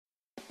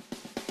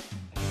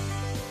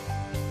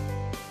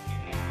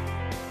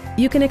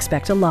You can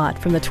expect a lot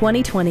from the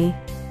 2020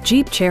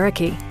 Jeep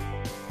Cherokee.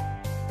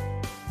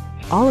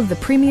 All of the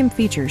premium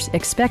features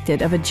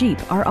expected of a Jeep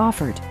are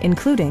offered,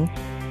 including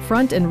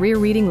front and rear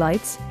reading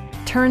lights,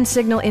 turn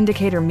signal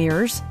indicator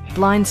mirrors,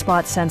 blind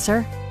spot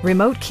sensor,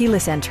 remote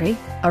keyless entry,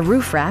 a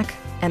roof rack,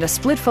 and a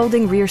split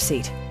folding rear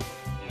seat.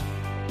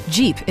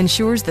 Jeep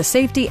ensures the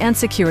safety and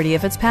security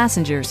of its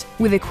passengers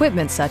with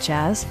equipment such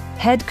as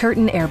head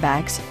curtain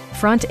airbags,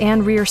 front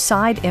and rear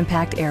side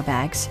impact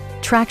airbags,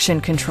 traction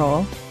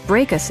control,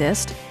 brake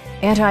assist,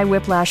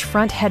 anti-whiplash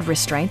front head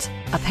restraints,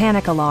 a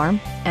panic alarm,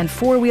 and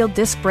four-wheel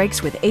disc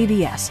brakes with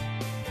ABS.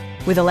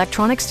 With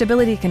electronic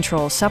stability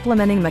control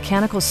supplementing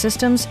mechanical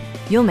systems,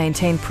 you'll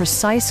maintain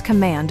precise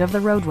command of the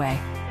roadway.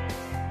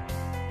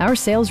 Our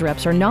sales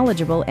reps are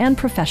knowledgeable and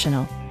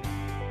professional.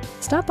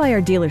 Stop by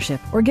our dealership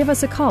or give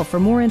us a call for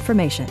more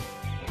information.